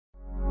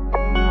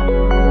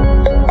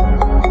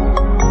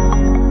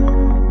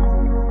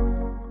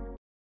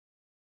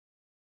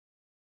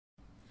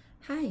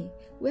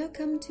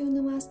Welcome to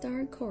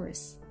NovaStar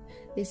course.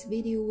 This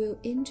video will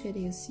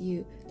introduce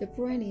you the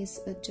brightness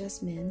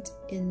adjustment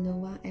in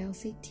Nova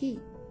LCD.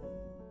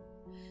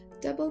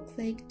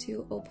 Double-click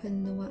to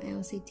open Nova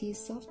LCD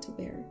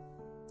software.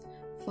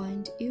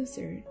 Find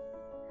User.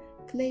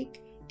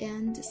 Click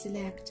and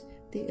select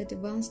the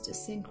Advanced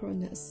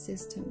Synchronous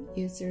System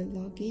User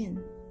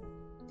Login.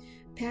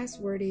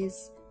 Password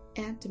is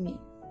admin.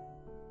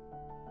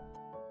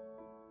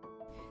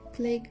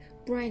 Click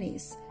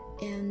Brightness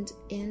and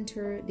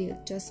enter the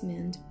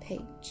adjustment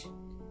page.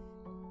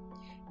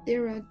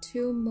 There are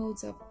two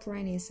modes of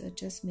brightness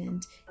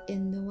adjustment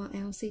in Nova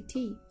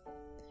LCD,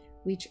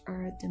 which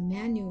are the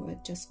manual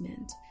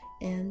adjustment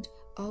and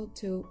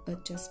auto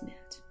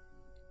adjustment.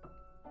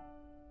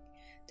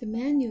 The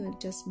manual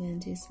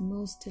adjustment is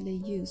mostly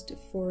used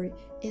for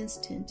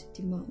instant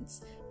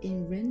demands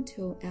in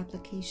rental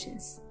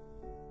applications.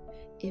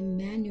 In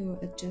manual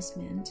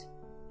adjustment,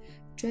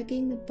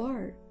 dragging the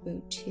bar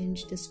will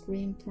change the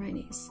screen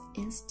brightness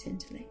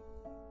instantly.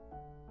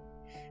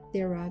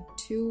 There are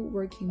two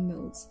working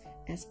modes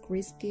as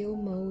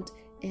grayscale mode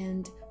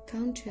and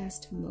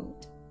contrast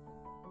mode.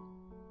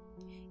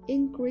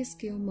 In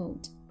grayscale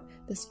mode,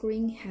 the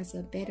screen has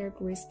a better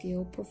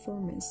grayscale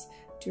performance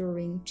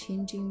during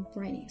changing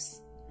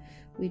brightness,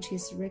 which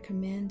is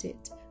recommended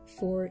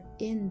for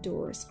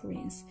indoor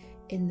screens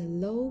in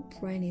the low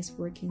brightness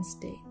working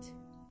state,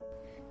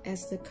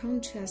 as the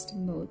contrast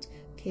mode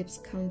keeps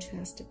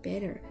contrast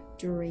better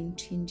during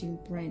changing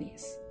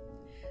brightness,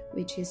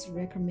 which is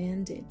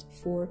recommended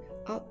for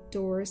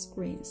outdoor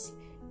screens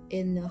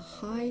in a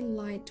high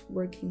light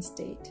working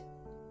state.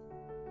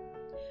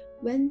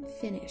 When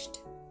finished,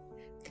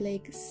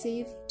 click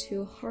Save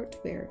to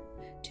Hardware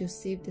to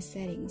save the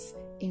settings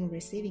in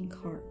receiving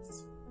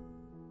cards.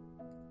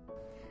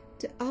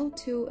 The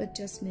auto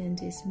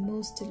adjustment is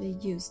mostly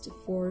used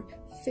for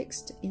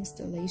fixed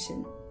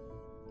installation.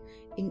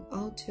 In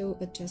auto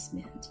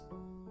adjustment,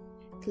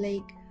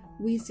 click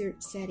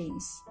Wizard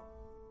Settings.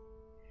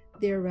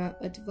 There are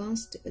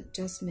advanced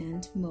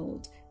adjustment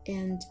mode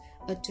and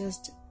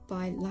adjust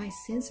by light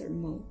sensor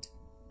mode.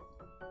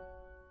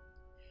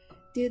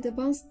 The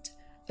advanced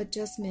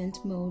adjustment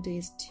mode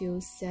is to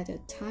set a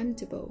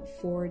timetable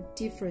for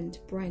different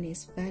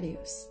brightness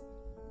values.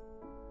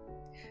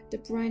 The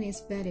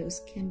brightness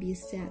values can be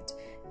set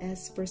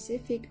as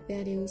specific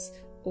values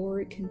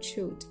or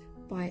controlled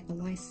by a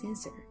light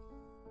sensor.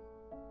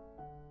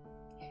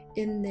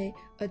 In the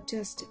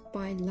Adjust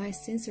by Light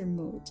Sensor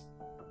mode,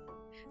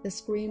 the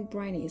screen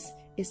brightness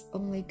is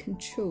only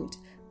controlled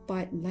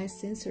by light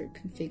sensor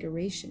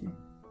configuration.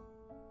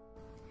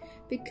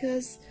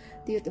 Because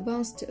the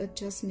Advanced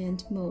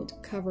Adjustment mode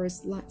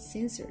covers light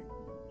sensor,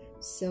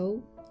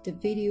 so the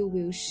video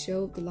will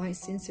show the light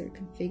sensor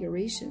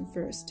configuration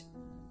first.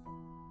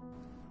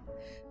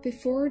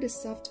 Before the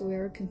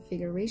software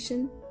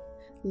configuration,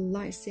 the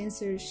light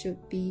sensor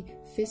should be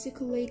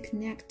physically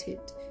connected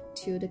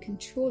to the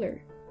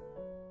controller.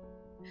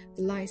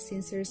 The light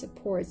sensor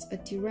supports a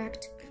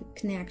direct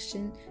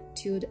connection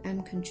to the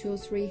M-Control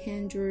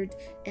 300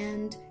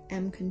 and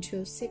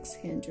M-Control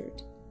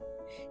 600.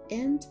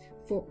 And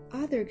for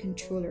other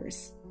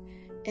controllers,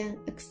 an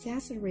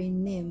accessory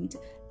named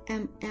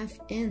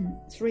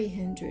MFN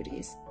 300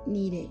 is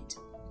needed.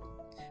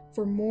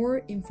 For more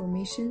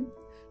information,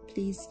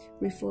 please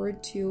refer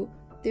to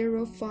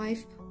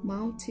 05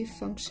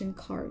 multifunction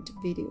card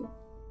video.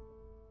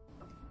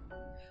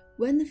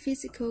 When the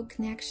physical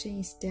connection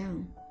is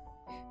done,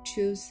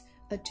 choose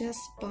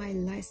Adjust by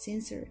Light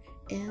Sensor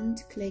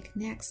and click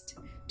Next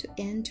to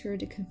enter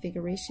the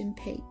configuration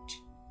page.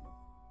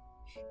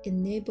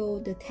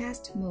 Enable the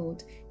test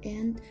mode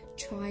and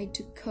try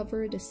to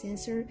cover the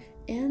sensor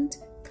and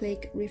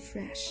click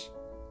Refresh.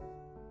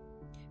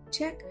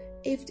 Check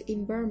if the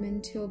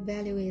environmental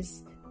value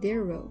is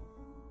 0.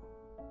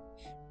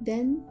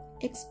 Then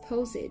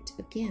expose it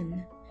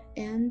again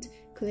and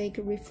click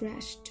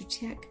Refresh to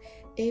check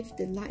if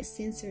the light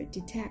sensor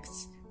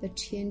detects the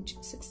change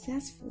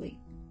successfully.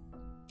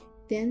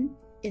 Then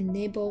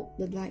enable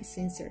the light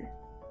sensor.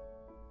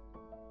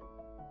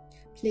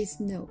 Please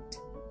note,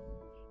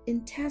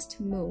 in test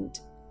mode,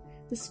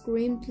 the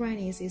screen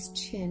brightness is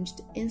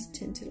changed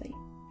instantly,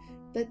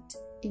 but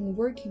in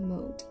working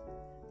mode,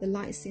 the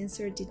light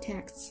sensor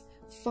detects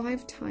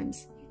 5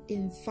 times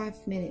in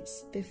 5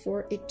 minutes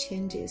before it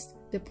changes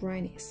the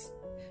brightness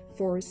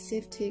for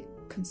safety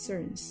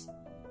concerns.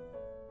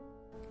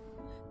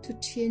 To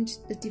change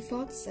the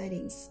default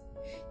settings,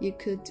 you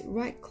could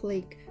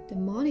right-click the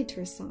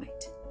monitor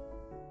site,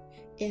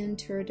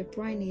 enter the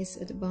brightness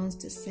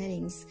advanced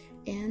settings,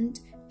 and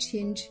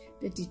change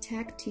the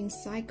detecting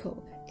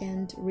cycle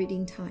and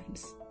reading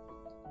times.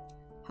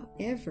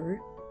 However,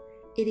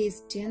 it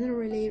is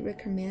generally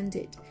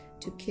recommended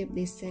to keep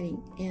this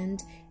setting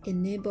and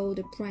enable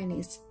the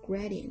brightness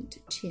gradient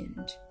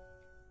change.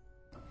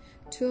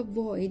 To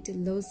avoid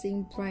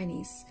losing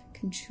brightness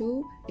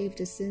control if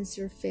the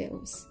sensor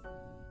fails,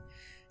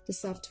 the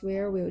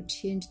software will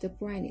change the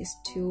brightness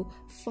to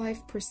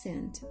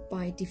 5%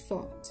 by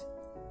default.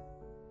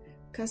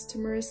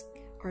 Customers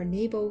are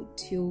able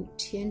to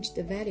change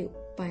the value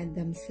by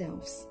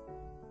themselves.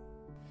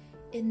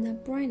 In the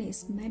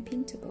brightness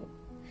mapping table,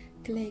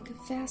 click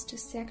Fast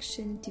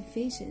Section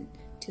Division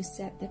to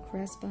set the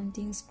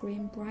corresponding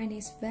screen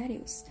brightness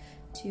values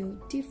to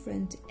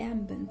different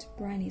ambient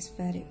brightness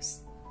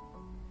values.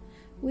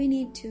 We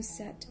need to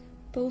set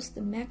both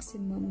the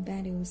maximum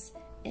values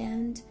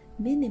and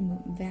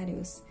minimum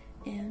values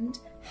and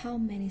how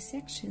many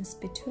sections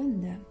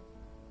between them.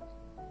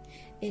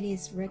 It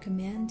is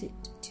recommended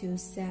to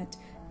set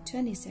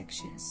 20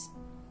 sections.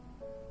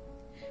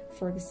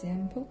 For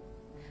example,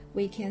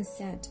 we can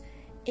set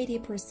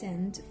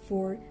 80%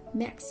 for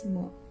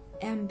maximum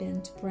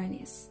ambient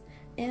brightness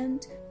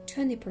and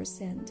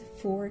 20%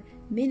 for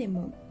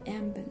minimum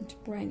ambient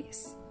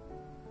brightness,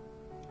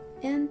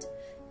 and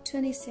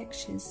 20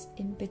 sections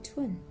in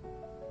between.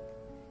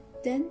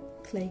 Then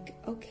click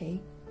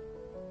OK.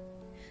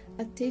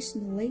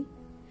 Additionally,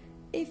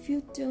 if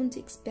you don't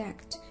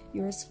expect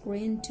your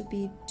screen to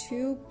be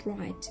too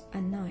bright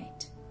at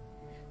night,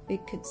 we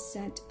could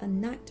set a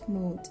night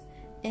mode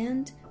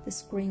and the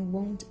screen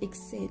won't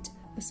exceed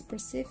a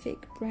specific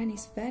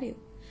brightness value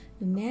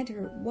no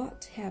matter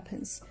what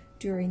happens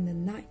during the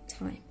night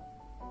time.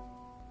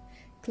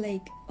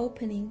 Click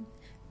Opening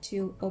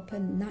to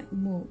open night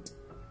mode.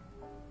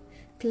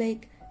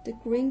 Click the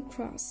green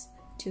cross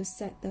to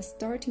set the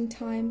starting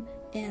time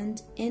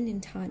and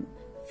ending time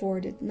for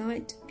the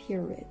night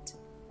period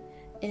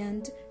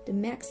and the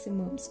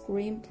maximum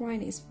screen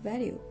brightness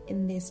value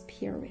in this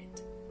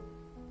period.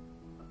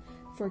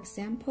 For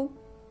example,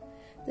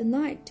 the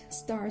night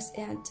starts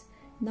at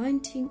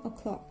 19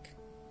 o'clock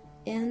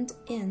and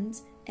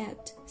ends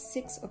at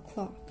 6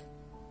 o'clock.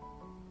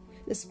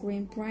 The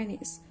screen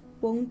brightness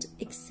won't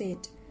exceed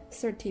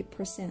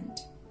 30%.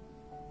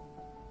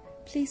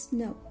 Please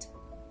note,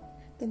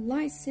 the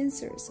light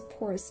sensor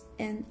supports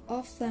an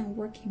offline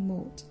working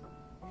mode,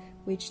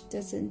 which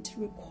doesn't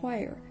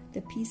require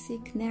the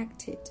PC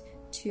connected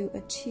to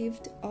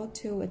achieve the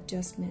auto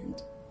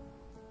adjustment.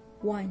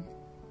 1.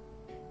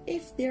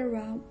 If there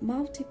are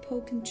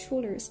multiple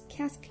controllers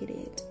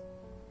cascaded,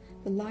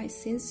 the light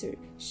sensor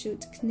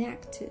should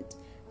connect it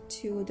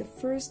to the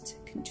first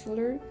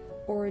controller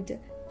or the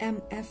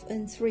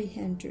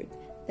MFN300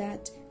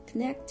 that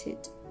connected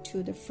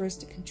to the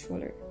first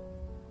controller.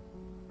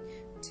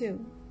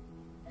 2.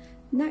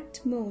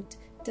 Night mode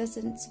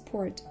doesn't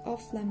support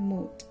offline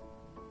mode.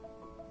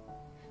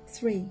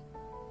 3.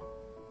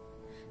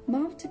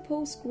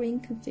 Multiple screen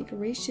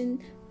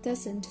configuration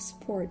doesn't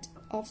support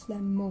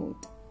offline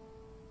mode.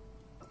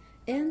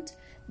 And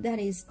that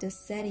is the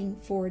setting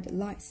for the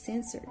light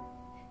sensor.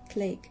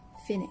 Click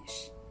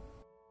Finish.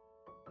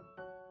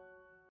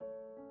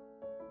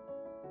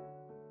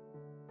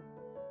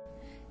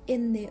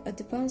 In the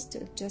Advanced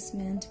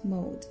Adjustment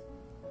mode,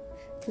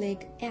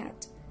 click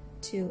Add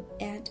to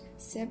add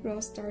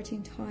several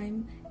starting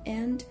time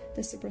and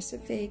the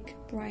specific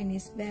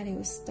brightness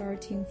values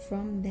starting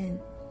from then.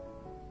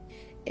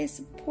 It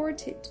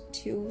supported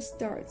to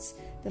start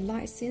the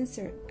light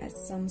sensor at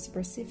some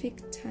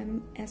specific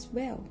time as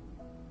well.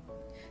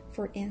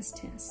 For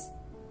instance,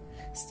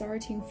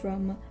 starting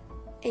from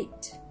 8,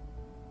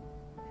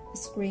 the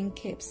screen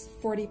keeps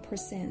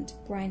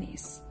 40%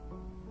 brightness.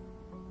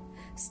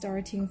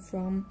 Starting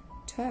from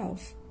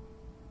 12,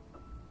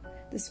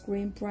 the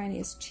screen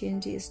brightness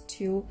changes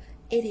to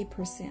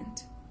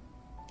 80%.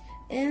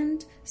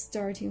 And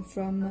starting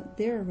from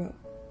 0,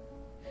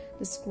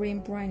 the screen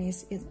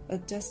brightness is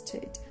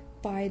adjusted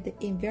by the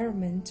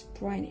environment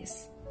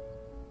brightness.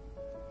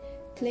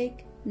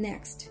 Click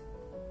Next.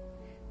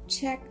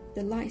 Check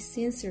the light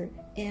sensor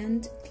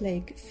and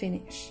click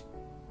Finish.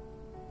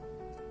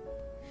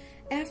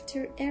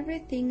 After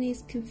everything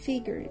is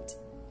configured,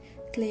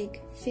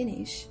 click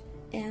Finish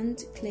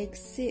and click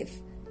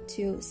Save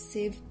to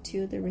save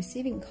to the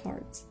receiving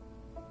cards.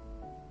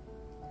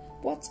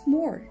 What's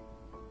more,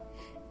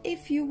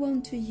 if you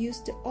want to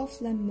use the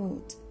offline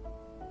mode,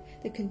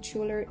 the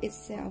controller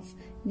itself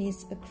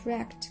needs a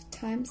correct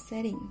time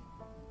setting.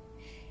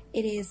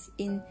 It is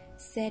in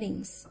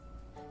Settings,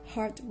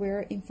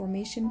 Hardware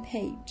Information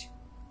page.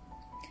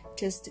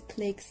 Just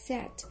click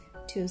Set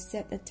to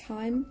set the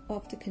time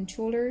of the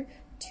controller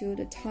to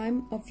the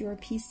time of your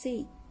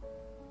PC.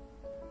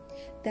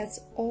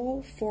 That's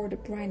all for the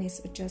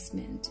brightness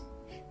adjustment.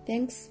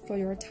 Thanks for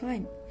your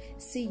time.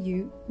 See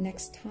you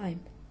next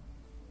time.